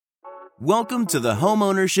Welcome to the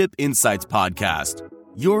Homeownership Insights Podcast,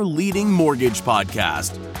 your leading mortgage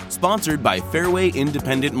podcast, sponsored by Fairway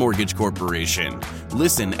Independent Mortgage Corporation.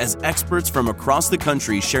 Listen as experts from across the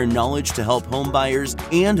country share knowledge to help homebuyers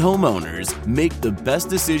and homeowners make the best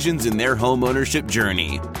decisions in their homeownership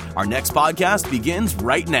journey. Our next podcast begins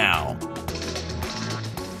right now.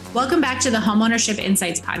 Welcome back to the Homeownership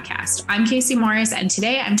Insights Podcast. I'm Casey Morris, and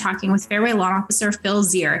today I'm talking with Fairway Loan Officer Phil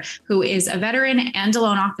Zier, who is a veteran and a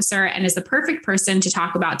loan officer and is the perfect person to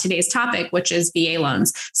talk about today's topic, which is VA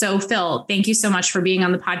loans. So Phil, thank you so much for being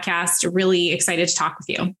on the podcast. Really excited to talk with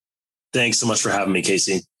you. Thanks so much for having me,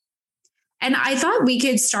 Casey. And I thought we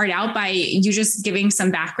could start out by you just giving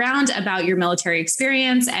some background about your military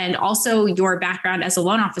experience and also your background as a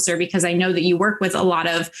loan officer, because I know that you work with a lot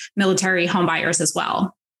of military homebuyers as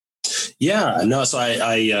well. Yeah, no. So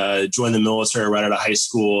I joined the military right out of high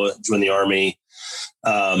school, joined the Army.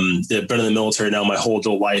 I've been in the military now my whole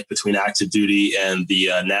adult life between active duty and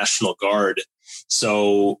the National Guard.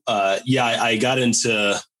 So I got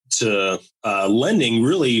into lending.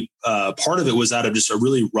 Really, part of it was out of just a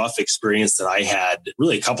really rough experience that I had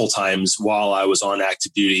really a couple times while I was on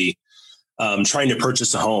active duty. Trying to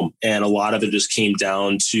purchase a home. And a lot of it just came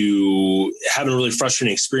down to having a really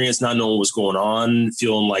frustrating experience, not knowing what was going on,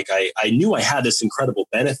 feeling like I knew I had this incredible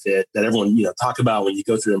benefit that everyone, talk about when you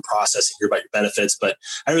go through the process and hear about your benefits, but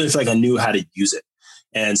I really feel like I knew how to use it.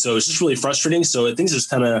 And so it's just really frustrating. So things just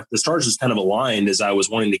the stars just kind of aligned as I was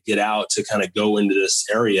wanting to get out to kind of go into this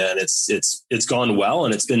area. And it's gone well.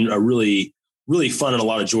 And it's been a really fun and a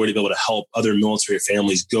lot of joy to be able to help other military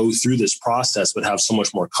families go through this process, but have so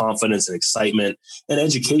much more confidence and excitement and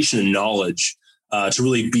education and knowledge to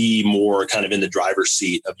really be more kind of in the driver's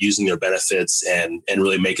seat of using their benefits and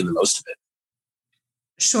really making the most of it.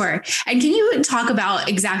 Sure. And can you talk about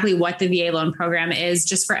exactly what the VA loan program is,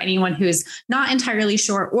 just for anyone who's not entirely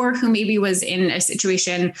sure or who maybe was in a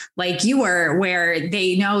situation like you were, where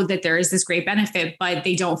they know that there is this great benefit, but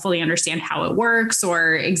they don't fully understand how it works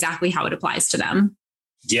or exactly how it applies to them?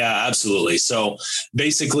 Yeah, absolutely. So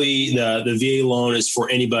basically the VA loan is for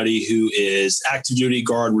anybody who is active duty,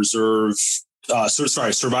 Guard, Reserve,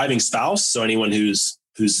 surviving spouse. So anyone who's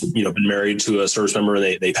been married to a service member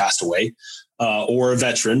and they passed away. Or a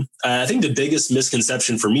veteran. I think the biggest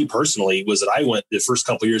misconception for me personally was that I went the first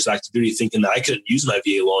couple of years of active duty thinking that I couldn't use my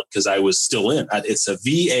VA loan because I was still in. It's a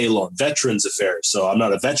VA loan, Veterans Affairs. So I'm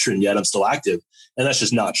not a veteran yet. I'm still active. And that's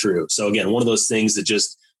just not true. So again, one of those things that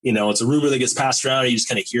just, it's a rumor that gets passed around and you just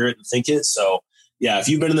kind of hear it and think it. So yeah, if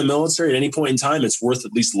you've been in the military at any point in time, it's worth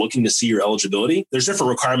at least looking to see your eligibility. There's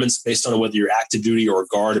different requirements based on whether you're active duty or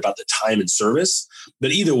Guard about the time in service.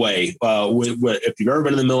 But either way, if you've ever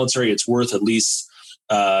been in the military, it's worth at least,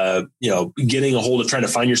 getting a hold of trying to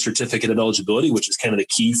find your certificate of eligibility, which is kind of the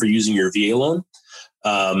key for using your VA loan.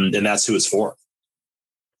 And that's who it's for.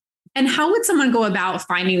 And how would someone go about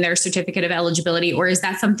finding their certificate of eligibility, or is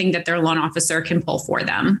that something that their loan officer can pull for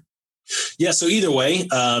them? Yeah. So either way,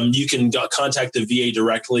 you can contact the VA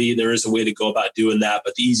directly. There is a way to go about doing that,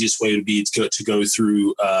 but the easiest way would be to go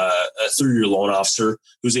through your loan officer,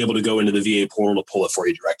 who's able to go into the VA portal to pull it for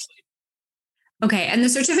you directly. Okay. And the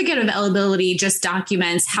certificate of eligibility just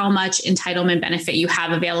documents how much entitlement benefit you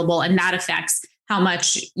have available, and that affects how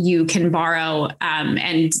much you can borrow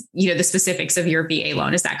and the specifics of your VA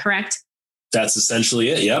loan. Is that correct? That's essentially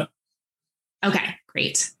it. Yep. Okay,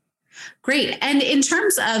 Great. And in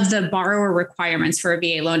terms of the borrower requirements for a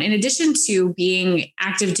VA loan, in addition to being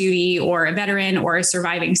active duty or a veteran or a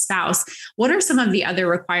surviving spouse, what are some of the other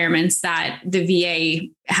requirements that the VA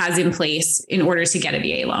has in place in order to get a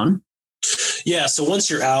VA loan? Yeah. So once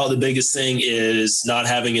you're out, the biggest thing is not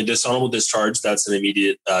having a dishonorable discharge. That's an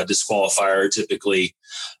immediate disqualifier typically.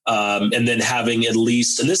 And then having at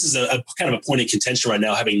least, and this is a kind of a point of contention right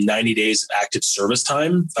now, having 90 days of active service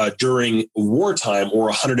time during wartime or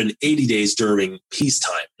 180 days during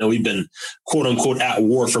peacetime. Now, we've been quote unquote at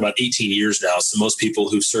war for about 18 years now. So most people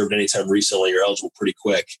who've served anytime recently are eligible pretty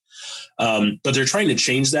quick. But they're trying to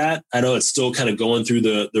change that. I know it's still kind of going through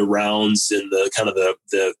the rounds in the kind of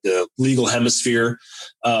the legal hemisphere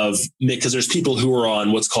because there's people who are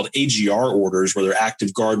on what's called AGR orders, where they're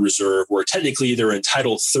active Guard, Reserve, where technically they're in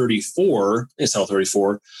Title 34,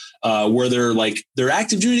 where they're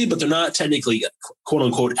active duty, but they're not technically quote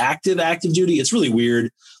unquote active duty. It's really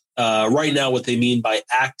weird. Right now, what they mean by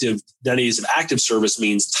 90 days of active service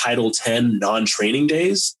means Title 10 non-training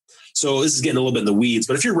days. So this is getting a little bit in the weeds,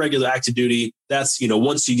 but if you're regular active duty, that's,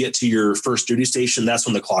 once you get to your first duty station, that's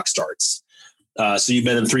when the clock starts. So you've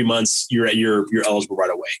been in 3 months, you're eligible right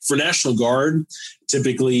away. For National Guard,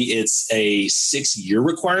 typically it's a 6-year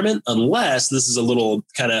requirement, unless this is a little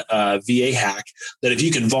kind of VA hack that if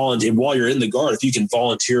you can volunteer while you're in the Guard, if you can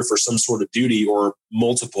volunteer for some sort of duty or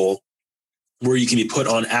multiple where you can be put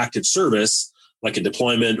on active service, like a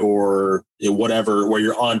deployment or whatever, where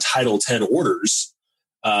you're on Title 10 orders,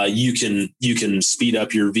 you can speed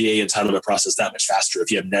up your VA entitlement process that much faster if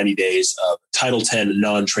you have 90 days of Title 10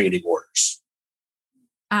 non-training orders.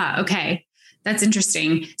 Okay. That's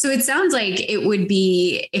interesting. So it sounds like it would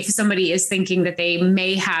be if somebody is thinking that they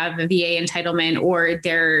may have a VA entitlement or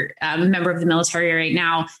they're a member of the military right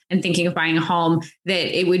now and thinking of buying a home,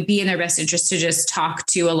 that it would be in their best interest to just talk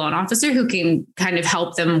to a loan officer who can kind of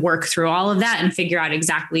help them work through all of that and figure out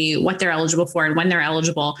exactly what they're eligible for and when they're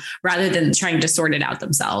eligible, rather than trying to sort it out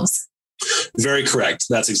themselves. Very correct.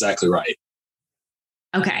 That's exactly right.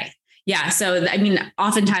 Okay. Yeah. So, I mean,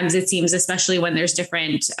 oftentimes it seems, especially when there's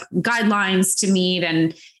different guidelines to meet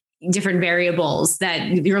and different variables,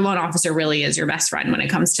 that your loan officer really is your best friend when it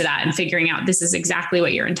comes to that and figuring out this is exactly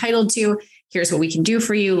what you're entitled to. Here's what we can do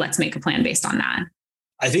for you. Let's make a plan based on that.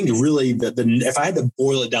 I think really if I had to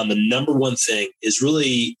boil it down, the number one thing is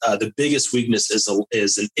really the biggest weakness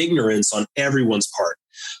is an ignorance on everyone's part.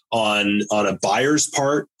 On a buyer's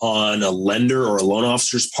part, on a lender or a loan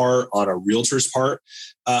officer's part, on a realtor's part.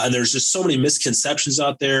 And there's just so many misconceptions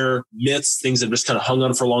out there, myths, things that have just kind of hung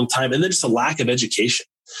on for a long time, and then just a lack of education.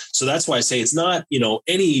 So that's why I say it's not,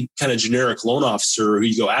 any kind of generic loan officer who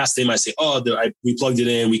you go ask, they might say, we plugged it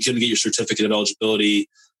in, we couldn't get your certificate of eligibility,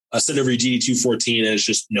 send over your GD-214, and it's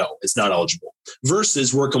just, no, it's not eligible.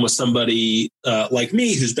 Versus working with somebody like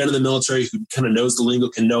me who's been in the military, who kind of knows the lingo,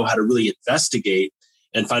 can know how to really investigate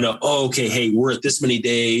and find out, hey, we're at this many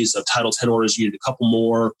days of Title 10 orders, you need a couple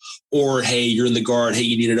more, or, hey, you're in the Guard, hey,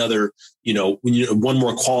 you need another, one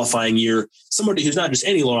more qualifying year. Somebody who's not just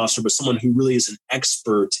any loan officer, but someone who really is an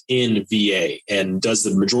expert in VA and does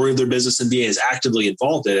the majority of their business in VA, is actively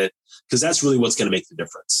involved in it, because that's really what's going to make the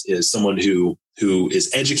difference, is someone who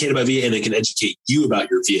is educated by VA and they can educate you about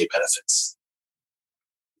your VA benefits.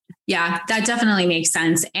 Yeah, that definitely makes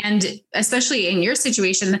sense. And especially in your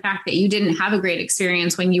situation, the fact that you didn't have a great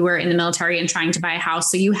experience when you were in the military and trying to buy a house.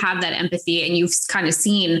 So you have that empathy and you've kind of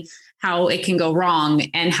seen how it can go wrong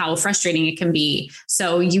and how frustrating it can be.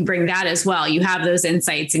 So you bring that as well. You have those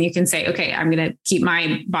insights and you can say, okay, I'm going to keep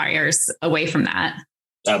my buyers away from that.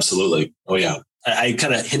 Absolutely. Oh, yeah. I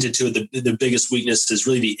kind of hinted to it. The biggest weakness is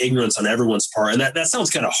really the ignorance on everyone's part. And that sounds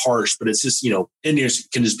kind of harsh, but it's just, ignorance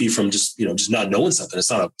can just be from just not knowing something. It's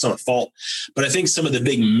not a fault. But I think some of the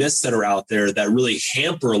big myths that are out there that really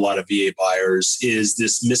hamper a lot of VA buyers is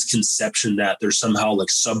this misconception that there's somehow like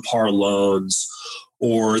subpar loans,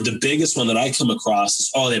 or the biggest one that I come across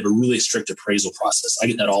is, they have a really strict appraisal process. I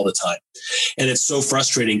get that all the time. And it's so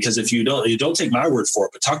frustrating because if you don't take my word for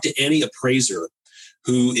it, but talk to any appraiser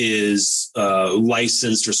who is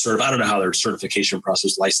licensed or certified, I don't know how their certification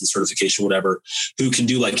process, license certification, whatever, who can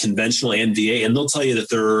do like conventional and VA, and they'll tell you that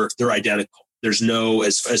they're identical. There's no,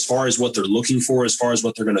 as far as what they're looking for, as far as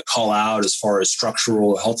what they're going to call out, as far as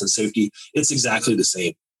structural health and safety, it's exactly the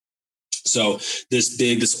same. So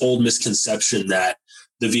this old misconception that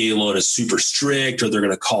the VA loan is super strict, or they're going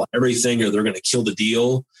to call everything, or they're going to kill the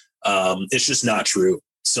deal, it's just not true.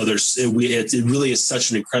 So it really is such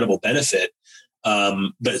an incredible benefit.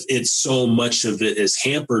 But it's so much of it is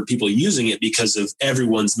hampered people using it because of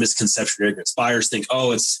everyone's misconception or ignorance. Buyers think,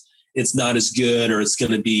 it's not as good, or it's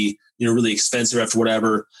going to be, really expensive after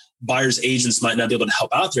whatever. Buyers' agents might not be able to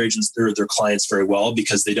help out their clients very well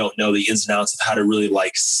because they don't know the ins and outs of how to really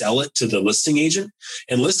like sell it to the listing agent.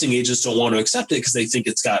 And listing agents don't want to accept it because they think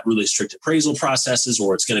it's got really strict appraisal processes,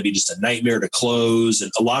 or it's going to be just a nightmare to close.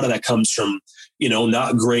 And a lot of that comes from,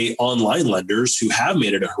 not great online lenders who have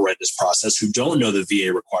made it a horrendous process, who don't know the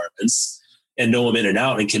VA requirements and know them in and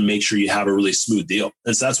out and can make sure you have a really smooth deal.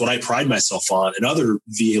 And so that's what I pride myself on, and other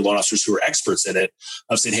VA loan officers who are experts in it,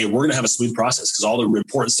 of saying, hey, we're going to have a smooth process because all the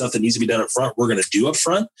important stuff that needs to be done up front, we're going to do up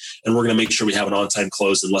front, and we're going to make sure we have an on-time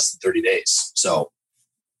close in less than 30 days. So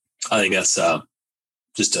I think that's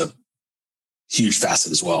just a huge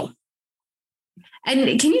facet as well.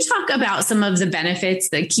 And can you talk about some of the benefits,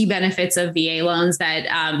 the key benefits of VA loans that,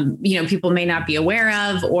 people may not be aware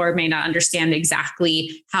of or may not understand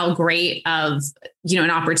exactly how great of,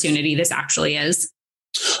 an opportunity this actually is?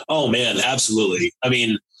 Oh, man, absolutely. I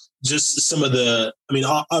mean, just some of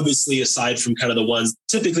obviously, aside from kind of the ones,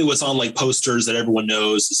 typically what's on like posters that everyone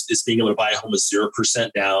knows is being able to buy a home with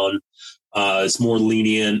 0% down, It's more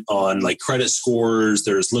lenient on like credit scores.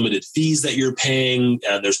 There's limited fees that you're paying,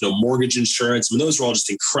 and there's no mortgage insurance. I mean, those are all just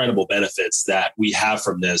incredible benefits that we have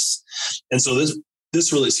from this. And so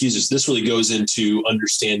this really goes into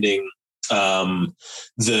understanding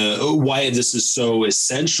why this is so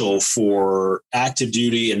essential for active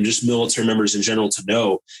duty and just military members in general to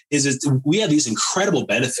know is we have these incredible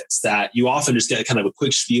benefits that you often just get kind of a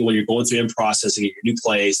quick spiel when you're going through in processing at your new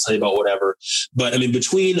place, tell you about whatever. But I mean,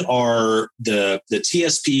 between the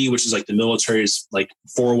TSP, which is like the military's like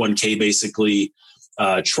 401k, basically,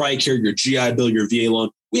 TRICARE, your GI Bill, your VA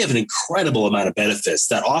loan, we have an incredible amount of benefits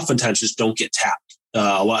that oftentimes just don't get tapped.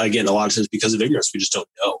 A lot of times because of ignorance, we just don't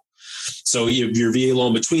know. So your VA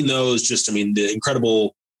loan, between those, the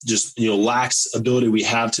incredible, lax ability we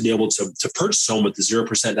have to be able to purchase home with the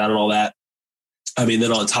 0% down and all that. I mean,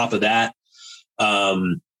 then on top of that,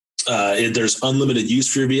 there's unlimited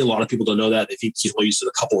use for your VA. A lot of people don't know that. They think you can use it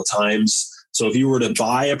a couple of times. So if you were to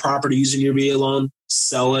buy a property using your VA loan,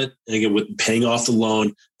 sell it, and again, with paying off the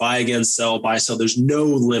loan, buy again, sell, buy, sell, there's no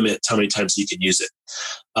limit to how many times you can use it.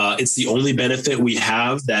 It's the only benefit we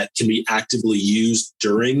have that can be actively used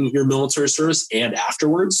during your military service and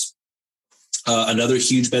afterwards. Another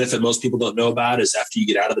huge benefit most people don't know about is after you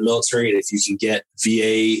get out of the military, and if you can get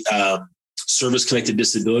VA service-connected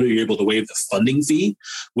disability, you're able to waive the funding fee,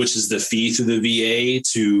 which is the fee through the VA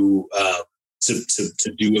to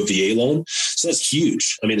do a VA loan. So that's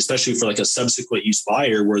huge. I mean, especially for like a subsequent use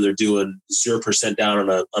buyer where they're doing 0% down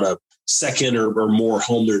on a second or more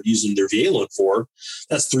home they're using their VA loan for,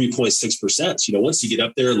 that's 3.6%. So, once you get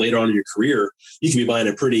up there later on in your career, you can be buying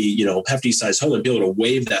a pretty, hefty size home and be able to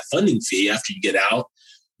waive that funding fee after you get out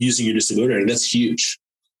using your disability. And that's huge.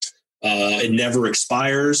 It never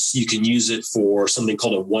expires. You can use it for something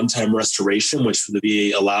called a one-time restoration, which for the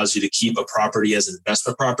VA allows you to keep a property as an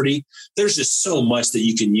investment property. There's just so much that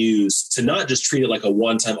you can use to not just treat it like a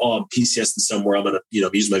one-time, I'm PCS in somewhere, I'm going to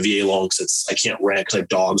use my VA loan because I can't rent because I have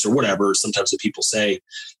dogs or whatever. Sometimes that people say,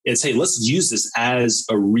 it's, hey, let's use this as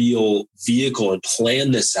a real vehicle and plan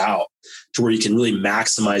this out to where you can really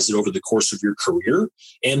maximize it over the course of your career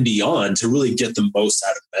and beyond to really get the most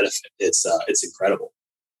out of the benefit. It's incredible.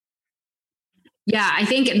 Yeah, I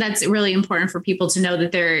think that's really important for people to know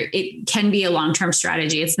that it can be a long-term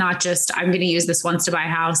strategy. It's not just, I'm going to use this once to buy a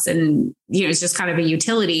house and, it's just kind of a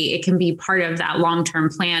utility. It can be part of that long-term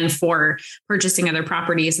plan for purchasing other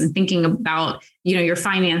properties and thinking about, your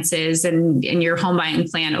finances and your home buying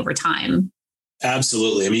plan over time.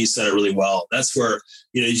 Absolutely. I mean, you said it really well. That's where,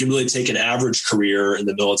 you can really take an average career in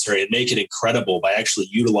the military and make it incredible by actually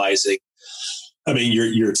utilizing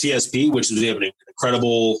your TSP, which is we have an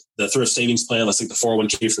incredible, the thrift savings plan. That's like the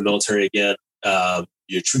 401k for the military again.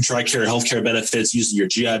 Your TRICARE healthcare benefits, using your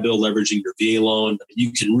GI Bill, leveraging your VA loan.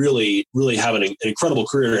 You can really, really have an incredible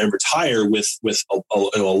career and retire with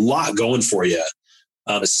a lot going for you,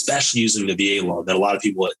 especially using the VA loan. That a lot of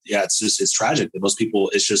people, it's tragic that most people,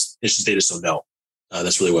 it's just they just don't know.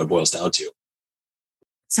 That's really what it boils down to.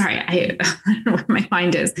 Sorry, I don't know where my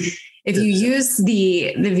mind is. If you use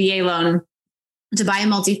the VA loan to buy a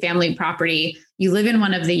multifamily property, you live in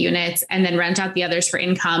one of the units and then rent out the others for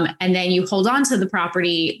income. And then you hold on to the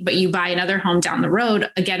property, but you buy another home down the road,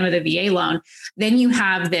 again, with a VA loan. Then you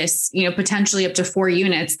have this, potentially up to 4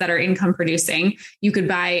 units that are income producing. You could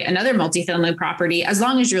buy another multifamily property as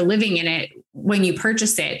long as you're living in it when you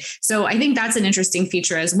purchase it. So I think that's an interesting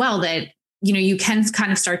feature as well, that, you can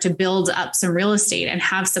kind of start to build up some real estate and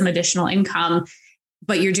have some additional income,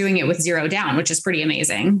 but you're doing it with zero down, which is pretty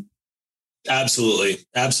amazing. Absolutely.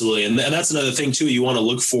 Absolutely. And that's another thing too, you want to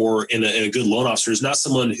look for in a good loan officer is not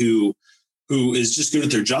someone who is just good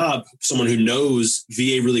at their job, someone who knows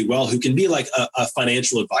VA really well, who can be like a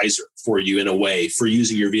financial advisor for you in a way for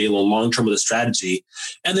using your VA loan long-term with a strategy.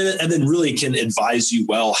 And then really can advise you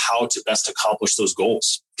well how to best accomplish those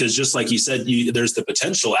goals. Because just like you said, there's the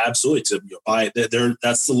potential absolutely to buy there.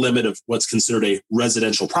 That's the limit of what's considered a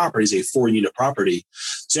residential property, is a 4-unit property.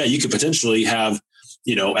 So yeah, you could potentially have,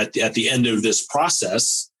 at the end of this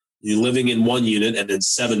process, you're living in 1 unit and then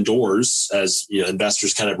 7 doors, as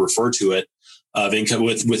investors kind of refer to it, of income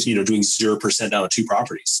with doing 0% down on 2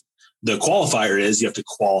 properties. The qualifier is you have to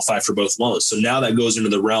qualify for both loans. So now that goes into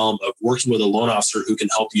the realm of working with a loan officer who can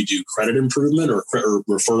help you do credit improvement or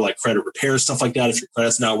refer like credit repair, stuff like that. If your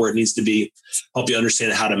credit's not where it needs to be, help you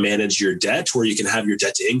understand how to manage your debt, where you can have your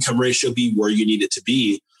debt to income ratio be where you need it to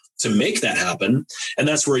be to make that happen. And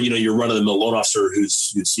that's where, your run-of-the-mill loan officer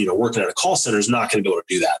who's working at a call center is not going to be able to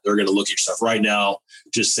do that. They're going to look at your stuff right now,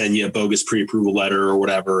 just send you a bogus pre-approval letter or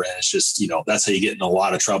whatever. And it's just, that's how you get in a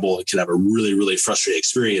lot of trouble and can have a really, really frustrating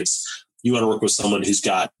experience. You want to work with someone who's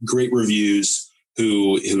got great reviews,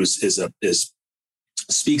 is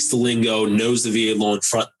speaks the lingo, knows the VA loan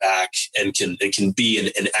front and back, and can be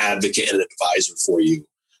an advocate and an advisor for you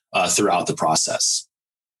throughout the process.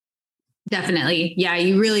 Definitely. Yeah.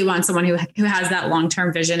 You really want someone who has that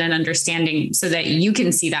long-term vision and understanding so that you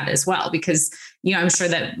can see that as well. Because, I'm sure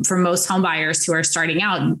that for most home buyers who are starting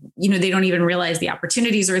out, they don't even realize the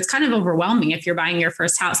opportunities, or it's kind of overwhelming if you're buying your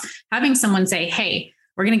first house. Having someone say, hey,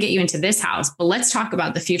 we're going to get you into this house, but let's talk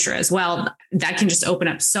about the future as well. That can just open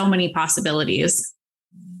up so many possibilities.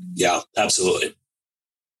 Yeah, absolutely.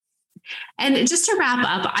 And just to wrap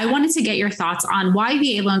up, I wanted to get your thoughts on why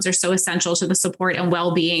VA loans are so essential to the support and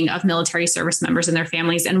well-being of military service members and their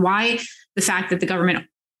families, and why the fact that the government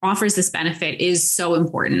offers this benefit is so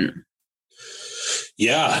important.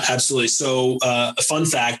 Yeah, absolutely. So a fun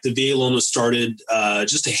fact, the VA loan was started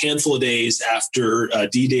just a handful of days after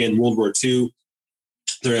D-Day in World War II.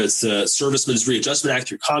 There's the Servicemen's Readjustment Act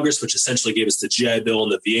through Congress, which essentially gave us the GI Bill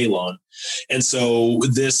and the VA loan. And so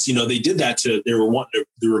this, they did that they were wanting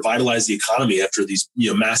to revitalize the economy after these,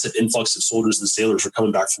 massive influx of soldiers and sailors were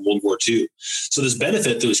coming back from World War II. So this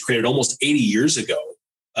benefit that was created almost 80 years ago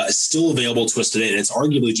is still available to us today. And it's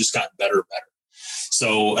arguably just gotten better and better.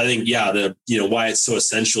 So I think, why it's so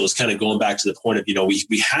essential is kind of going back to the point of,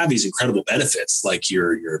 we have these incredible benefits like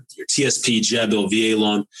your TSP, GI Bill, VA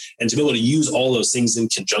loan, and to be able to use all those things in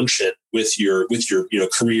conjunction with your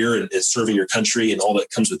career and serving your country and all that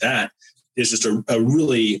comes with that is just a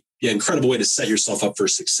really incredible way to set yourself up for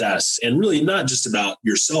success. And really not just about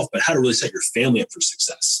yourself, but how to really set your family up for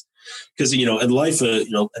success. Because, in life, an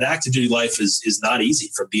active duty life is not easy,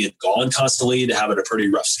 from being gone constantly to having a pretty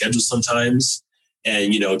rough schedule sometimes.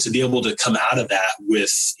 And, to be able to come out of that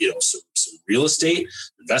with, some real estate,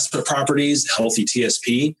 investment properties, healthy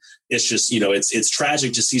TSP, it's just, it's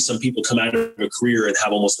tragic to see some people come out of a career and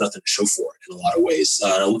have almost nothing to show for it in a lot of ways.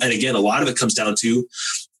 And again, a lot of it comes down to,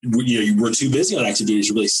 we're too busy on active duty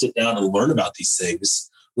to really sit down and learn about these things,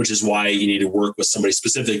 which is why you need to work with somebody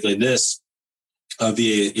specifically this,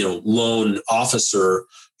 VA, loan officer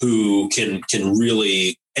who can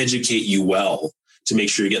really educate you well to make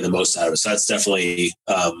sure you're getting the most out of it. So that's definitely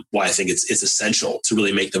why I think it's essential to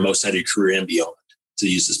really make the most out of your career and beyond to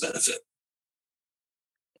use this benefit.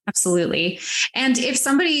 Absolutely. And if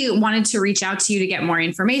somebody wanted to reach out to you to get more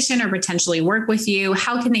information or potentially work with you,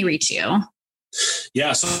 how can they reach you?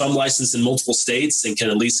 Yeah, so I'm licensed in multiple states and can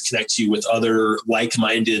at least connect you with other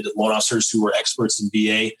like-minded loan officers who are experts in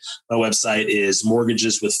VA. My website is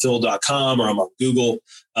mortgageswithphil.com, or I'm on Google.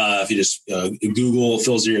 If you just Google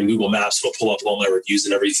Phil Zier in Google Maps, it'll pull up all my reviews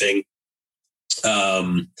and everything.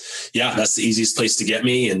 That's the easiest place to get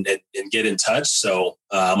me and get in touch. So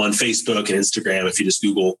I'm on Facebook and Instagram if you just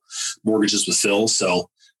Google Mortgages with Phil. So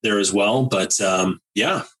there as well. But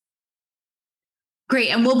Great.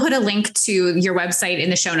 And we'll put a link to your website in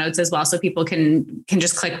the show notes as well, so people can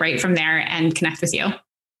just click right from there and connect with you.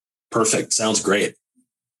 Perfect. Sounds great.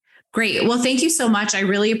 Great. Well, thank you so much. I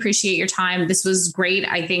really appreciate your time. This was great.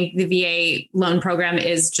 I think the VA loan program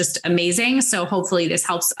is just amazing. So hopefully this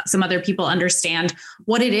helps some other people understand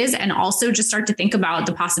what it is and also just start to think about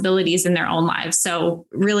the possibilities in their own lives. So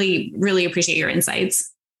really, really appreciate your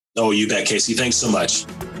insights. Oh, you bet, Casey. Thanks so much.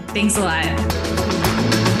 Thanks a lot.